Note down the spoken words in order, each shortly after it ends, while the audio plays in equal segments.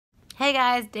Hey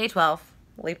guys, day 12,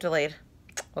 leap delayed.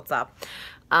 What's up?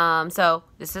 So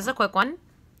this is a quick one.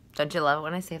 Don't you love it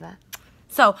when I say that?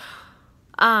 So,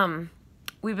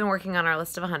 we've been working on our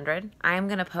list of 100. I am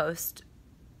gonna post,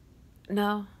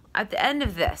 no, at the end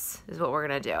of this is what we're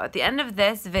gonna do. At the end of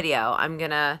this video, I'm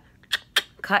gonna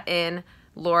cut in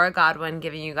Laura Godwin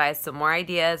giving you guys some more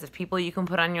ideas of people you can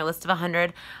put on your list of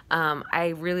 100.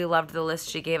 I really loved the list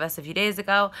she gave us a few days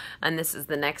ago, and this is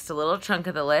the next little chunk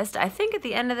of the list. I think at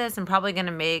the end of this, I'm probably going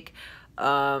to make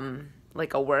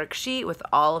like a worksheet with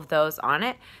all of those on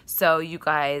it, so you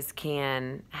guys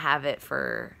can have it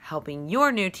for helping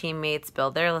your new teammates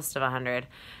build their list of 100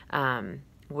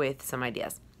 with some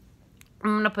ideas.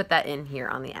 I'm going to put that in here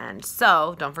on the end,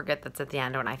 so don't forget that's at the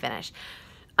end when I finish.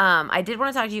 I did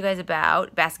want to talk to you guys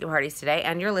about basket parties today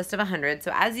and your list of 100.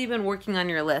 So as you've been working on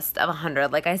your list of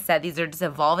 100, like I said, these are just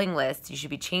evolving lists. You should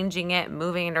be changing it,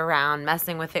 moving it around,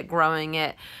 messing with it, growing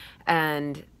it,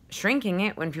 and shrinking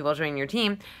it when people join your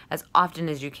team as often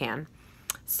as you can.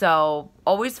 So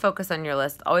always focus on your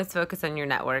list, always focus on your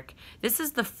network. This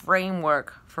is the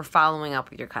framework for following up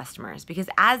with your customers, because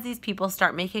as these people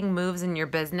start making moves in your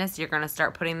business, you're going to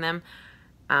start putting them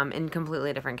in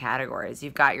completely different categories.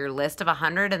 You've got your list of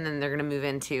 100, and then they're going to move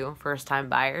into first-time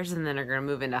buyers, and then they're going to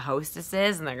move into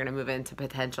hostesses, and they're going to move into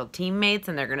potential teammates,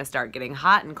 and they're going to start getting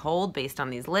hot and cold based on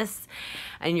these lists,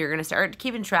 and you're going to start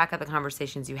keeping track of the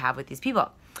conversations you have with these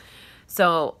people.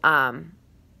 So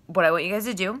what I want you guys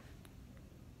to do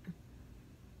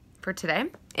for today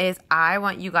is I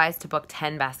want you guys to book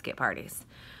 10 basket parties.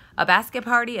 A basket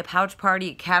party, a pouch party,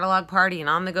 a catalog party, an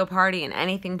on-the-go party, an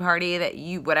anything party, that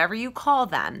you, whatever you call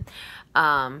them.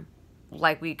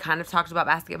 Like we kind of talked about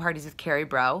basket parties with Carrie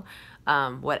Bro.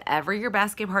 Whatever your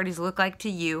basket parties look like to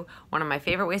you, one of my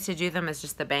favorite ways to do them is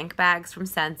just the bank bags from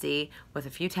Scentsy with a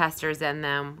few testers in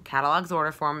them, catalogs,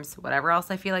 order forms, whatever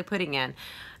else I feel like putting in.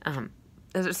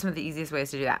 Those are some of the easiest ways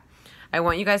to do that. I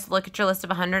want you guys to look at your list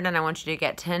of 100, and I want you to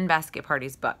get 10 basket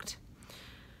parties booked.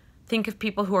 Think of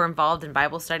people who are involved in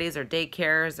Bible studies or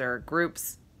daycares or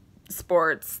groups,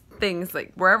 sports, things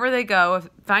like wherever they go.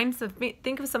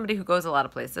 Think of somebody who goes a lot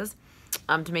of places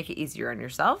to make it easier on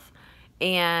yourself,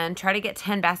 and try to get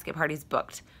 10 basket parties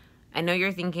booked. I know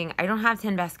you're thinking, I don't have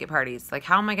 10 basket parties. Like,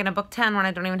 how am I going to book 10 when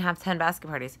I don't even have 10 basket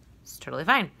parties? It's totally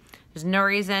fine. There's no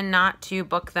reason not to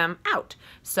book them out.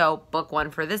 So book one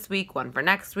for this week, one for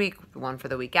next week, one for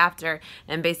the week after,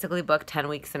 and basically book 10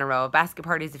 weeks in a row of basket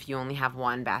parties if you only have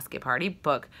one basket party.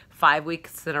 Book 5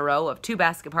 weeks in a row of 2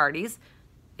 basket parties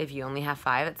if you only have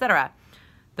 5, etc.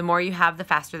 The more you have, the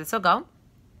faster this will go.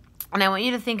 And I want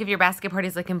you to think of your basket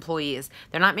parties like employees.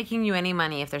 They're not making you any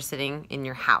money if they're sitting in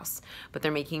your house, but they're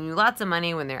making you lots of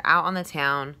money when they're out on the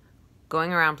town,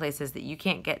 going around places that you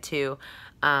can't get to.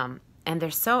 And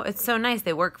it's so nice.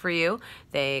 They work for you.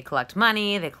 They collect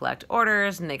money, they collect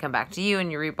orders, and they come back to you,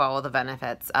 and you reap all of the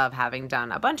benefits of having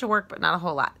done a bunch of work, but not a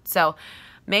whole lot. So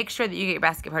make sure that you get your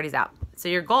basket parties out. So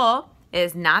your goal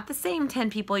is not the same 10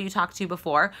 people you talked to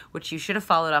before, which you should have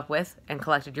followed up with and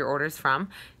collected your orders from.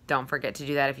 Don't forget to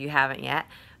do that if you haven't yet.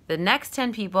 The next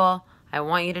 10 people, I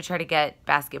want you to try to get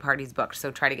basket parties booked. So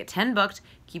try to get 10 booked.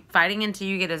 Keep fighting until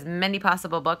you get as many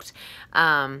possible booked.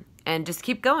 And just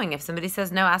keep going. If somebody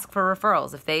says no, ask for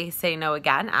referrals. If they say no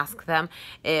again, ask them.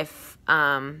 If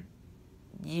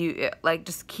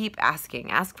just keep asking.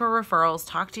 Ask for referrals.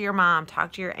 Talk to your mom.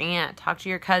 Talk to your aunt. Talk to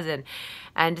your cousin.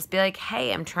 And just be like,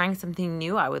 hey, I'm trying something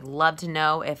new. I would love to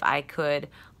know if I could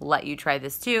let you try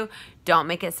this too. Don't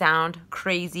make it sound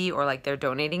crazy or like they're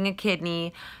donating a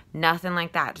kidney. Nothing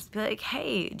like that. Just be like,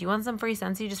 hey, do you want some free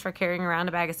Scentsy just for carrying around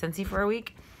a bag of Scentsy for a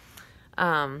week?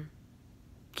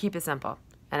 Keep it simple.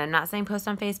 And I'm not saying post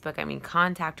on Facebook. I mean,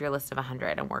 contact your list of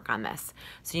 100 and work on this.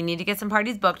 So you need to get some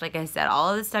parties booked. Like I said, all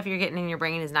of the stuff you're getting in your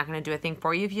brain is not going to do a thing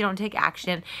for you if you don't take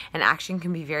action. And action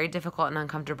can be very difficult and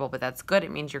uncomfortable, but that's good.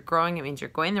 It means you're growing. It means you're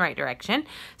going the right direction.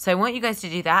 So I want you guys to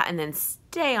do that, and then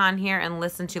stay on here and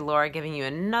listen to Laura giving you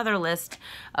another list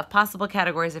of possible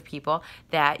categories of people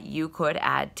that you could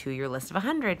add to your list of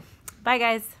 100. Bye,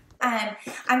 guys.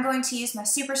 I'm going to use my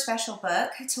super special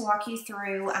book to walk you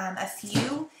through a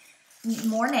few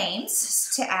more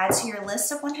names to add to your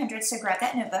list of 100, so grab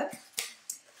that notebook.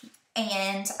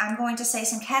 And I'm going to say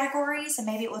some categories, and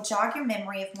maybe it will jog your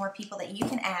memory of more people that you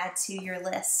can add to your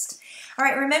list. All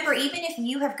right, remember, even if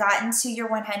you have gotten to your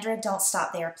 100, don't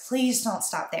stop there. Please don't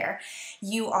stop there.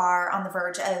 You are on the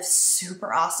verge of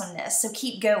super awesomeness, so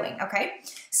keep going, okay?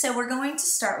 So we're going to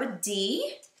start with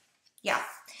D. Yeah,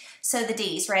 so the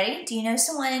D's, ready? Do you know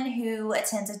someone who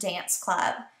attends a dance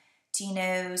club? Do you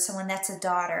know someone that's a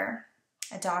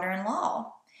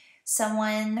daughter-in-law,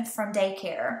 someone from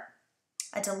daycare,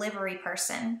 a delivery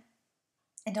person,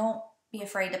 And don't be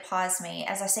afraid to pause me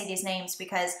as I say these names,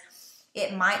 because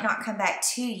it might not come back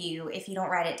to you if you don't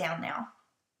write it down now.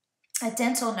 A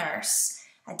dental nurse,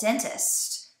 a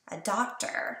dentist, a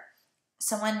doctor,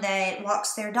 someone that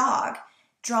walks their dog,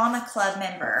 drama club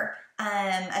member,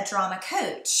 a drama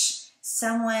coach,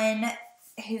 someone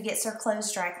who gets their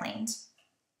clothes dry cleaned.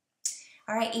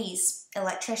 All right, E's,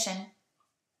 electrician,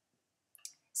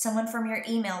 someone from your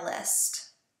email list,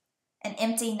 an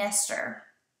empty nester,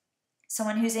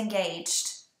 someone who's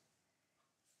engaged,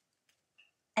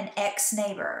 an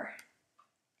ex-neighbor,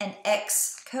 an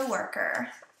ex-coworker.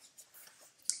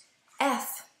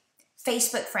 F,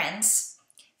 Facebook friends,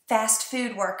 fast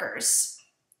food workers,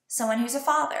 someone who's a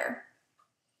father,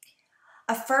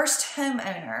 a first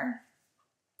homeowner,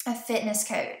 a fitness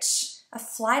coach, a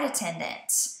flight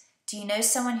attendant. Do you know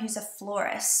someone who's a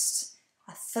florist,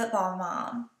 a football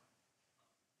mom?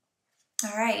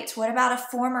 All right, what about a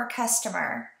former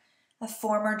customer, a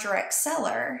former direct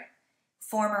seller,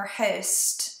 former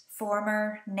host,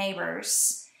 former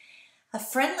neighbors, a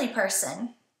friendly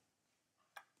person,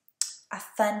 a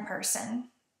fun person,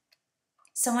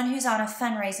 someone who's on a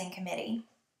fundraising committee.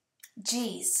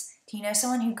 G's, do you know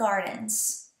someone who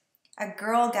gardens, a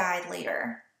Girl Guide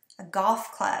leader, a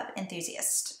golf club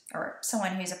enthusiast, or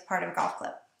someone who's a part of a golf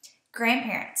club.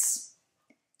 Grandparents,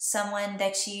 someone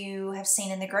that you have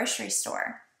seen in the grocery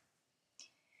store.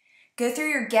 Go through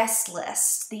your guest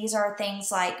list. These are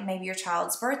things like maybe your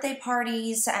child's birthday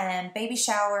parties and baby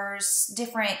showers,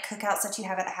 different cookouts that you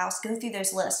have at the house. Go through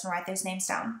those lists and write those names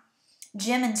down.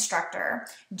 Gym instructor,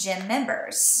 gym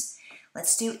members.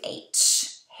 Let's do H.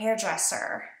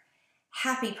 Hairdresser,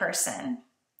 happy person,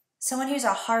 someone who's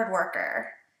a hard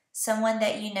worker, someone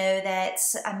that you know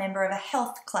that's a member of a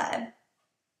health club,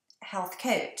 a health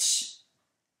coach,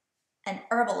 an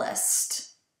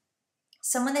herbalist,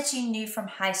 someone that you knew from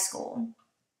high school,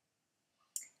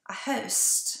 a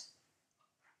host,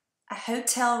 a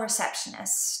hotel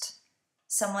receptionist,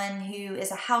 someone who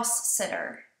is a house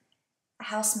sitter, a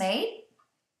housemaid,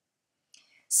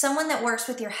 someone that works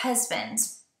with your husband,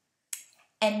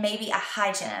 and maybe a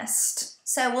hygienist.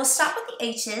 So we'll stop with the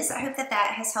H's. I hope that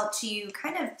that has helped you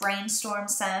kind of brainstorm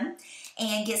some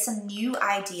and get some new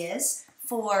ideas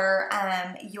for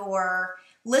your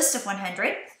list of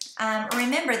 100.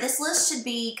 Remember, this list should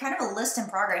be kind of a list in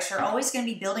progress. You're always going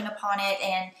to be building upon it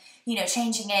and, you know,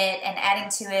 changing it and adding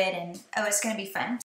to it, and oh, it's going to be fun.